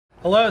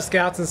Hello,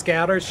 Scouts and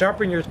Scouters.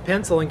 Sharpen your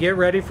pencil and get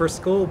ready for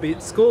school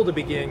to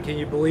begin. Can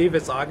you believe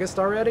it's August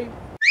already?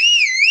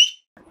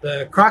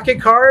 The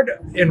Crockett Card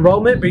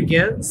enrollment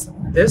begins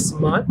this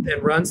month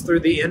and runs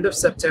through the end of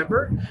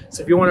September.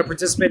 So if you want to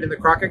participate in the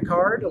Crockett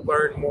Card,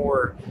 learn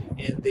more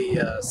in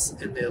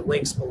the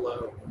links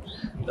below.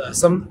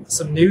 Some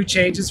new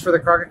changes for the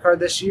Crockett Card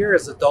this year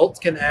is adults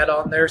can add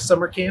on their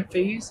summer camp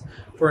fees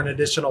for an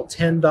additional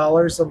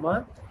 $10 a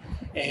month.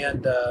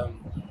 And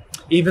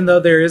even though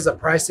there is a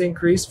price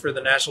increase for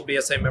the National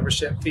BSA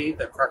membership fee,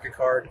 the Crockett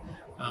Card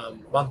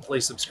monthly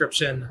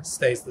subscription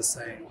stays the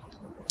same.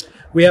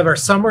 We have our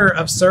Summer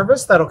of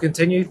Service that'll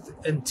continue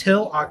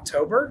until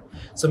October.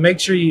 So make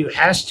sure you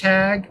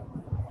hashtag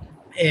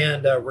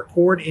and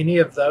record any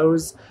of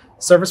those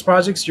service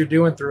projects you're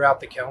doing throughout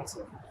the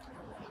council.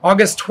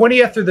 August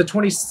 20th through the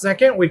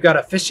 22nd, we've got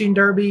a fishing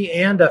derby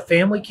and a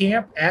family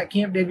camp at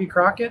Camp Davy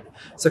Crockett.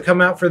 So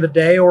come out for the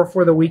day or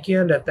for the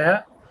weekend at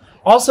that.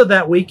 Also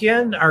that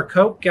weekend, our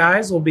COPE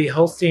guys will be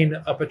hosting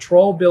a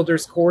patrol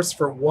builders course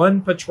for one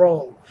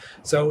patrol.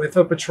 So if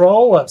a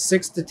patrol of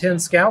 6 to 10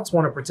 scouts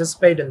want to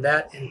participate in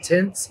that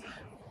intense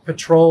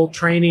patrol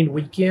training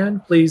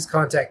weekend, please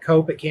contact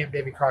COPE at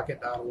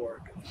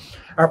campdavycrockett.org.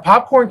 Our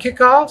popcorn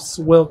kickoffs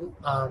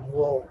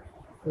will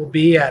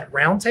be at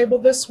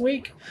Roundtable this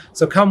week.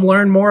 So come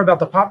learn more about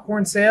the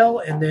popcorn sale,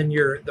 and then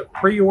the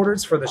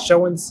pre-orders for the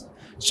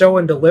show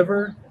and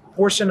deliver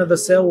portion of the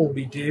sale will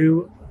be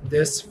due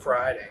this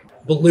Friday.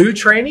 Blue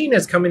training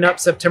is coming up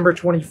September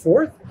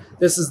 24th.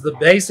 This is the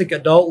basic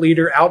adult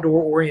leader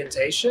outdoor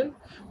orientation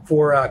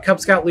for Cub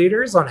Scout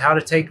leaders on how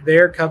to take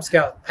their Cub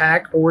Scout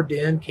pack or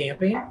den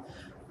camping.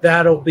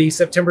 That'll be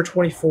September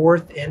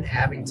 24th in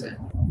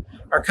Abington.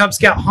 Our Cub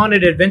Scout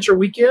Haunted Adventure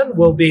Weekend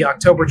will be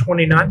October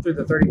 29th through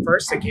the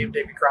 31st at Camp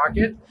Davy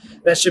Crockett.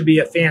 That should be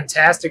a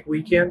fantastic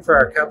weekend for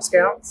our Cub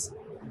Scouts.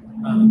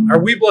 Our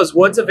Weeblos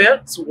Woods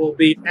events will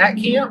be at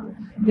Camp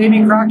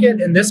Davy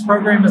Crockett, and this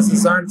program is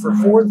designed for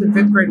 4th and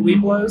 5th grade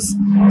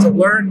Weeblos to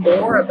learn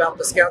more about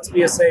the Scouts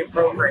BSA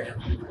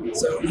program.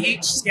 So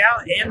each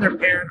scout and their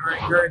parent are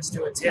encouraged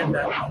to attend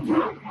that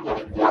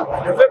weekend.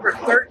 November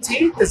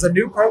 13th is a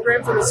new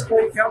program for the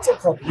School Council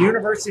called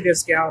University of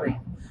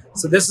Scouting.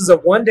 So this is a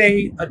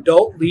one-day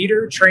adult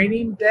leader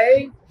training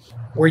day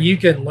where you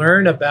can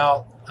learn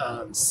about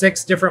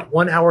 6 different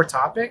one-hour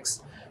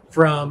topics,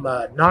 from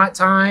knot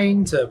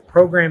tying to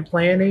program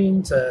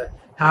planning to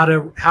how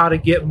to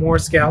get more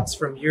scouts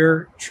from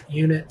your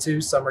unit to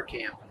summer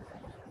camp.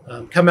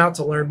 Come out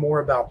to learn more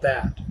about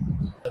that.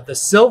 The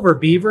Silver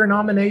Beaver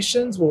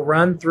nominations will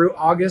run through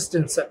August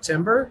and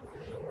September,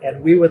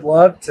 and we would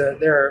love to.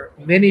 There are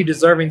many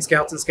deserving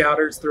Scouts and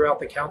Scouters throughout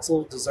the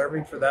council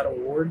deserving for that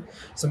award.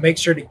 So make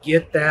sure to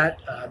get that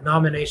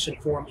nomination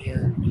form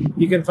in.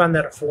 You can find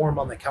that form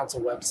on the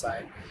council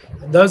website.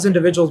 And those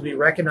individuals will be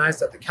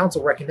recognized at the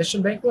council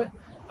recognition banquet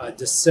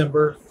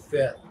December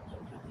 5th.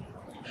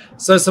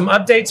 So some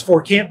updates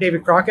for Camp Davy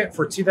Crockett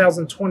for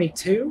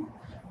 2022.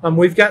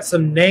 We've got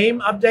some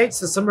name updates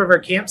to some of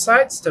our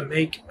campsites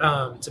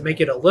to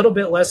make it a little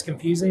bit less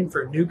confusing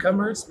for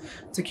newcomers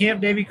to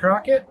Camp Davy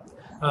Crockett.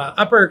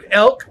 Upper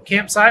Elk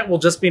Campsite will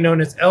just be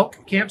known as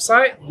Elk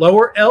Campsite.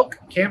 Lower Elk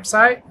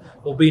Campsite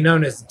will be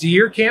known as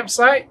Deer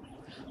Campsite.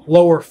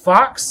 Lower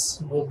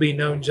Fox will be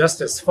known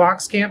just as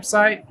Fox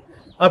Campsite.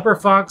 Upper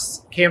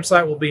Fox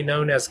Campsite will be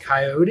known as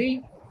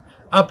Coyote.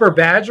 Upper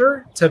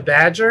Badger to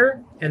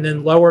Badger, and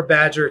then Lower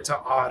Badger to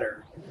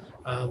Otter.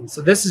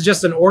 So this is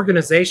just an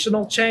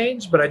organizational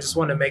change, but I just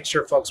want to make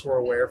sure folks were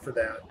aware for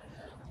that.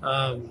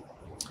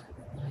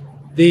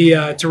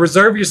 To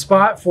reserve your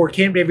spot for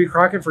Camp Davy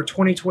Crockett for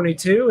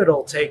 2022,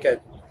 it'll take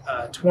a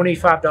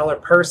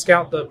 $25 per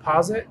scout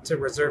deposit to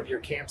reserve your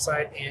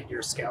campsite and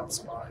your scout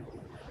spot.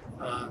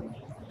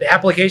 The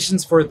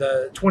applications for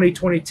the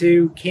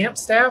 2022 camp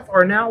staff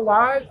are now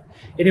live.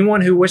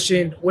 Anyone who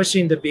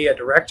wishing to be a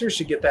director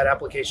should get that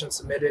application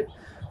submitted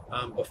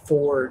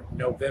before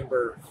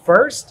November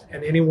 1st,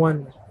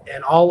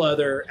 and all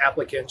other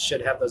applicants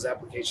should have those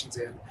applications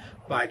in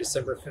by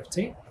December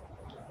 15th.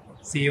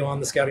 See you on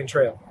the scouting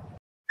trail.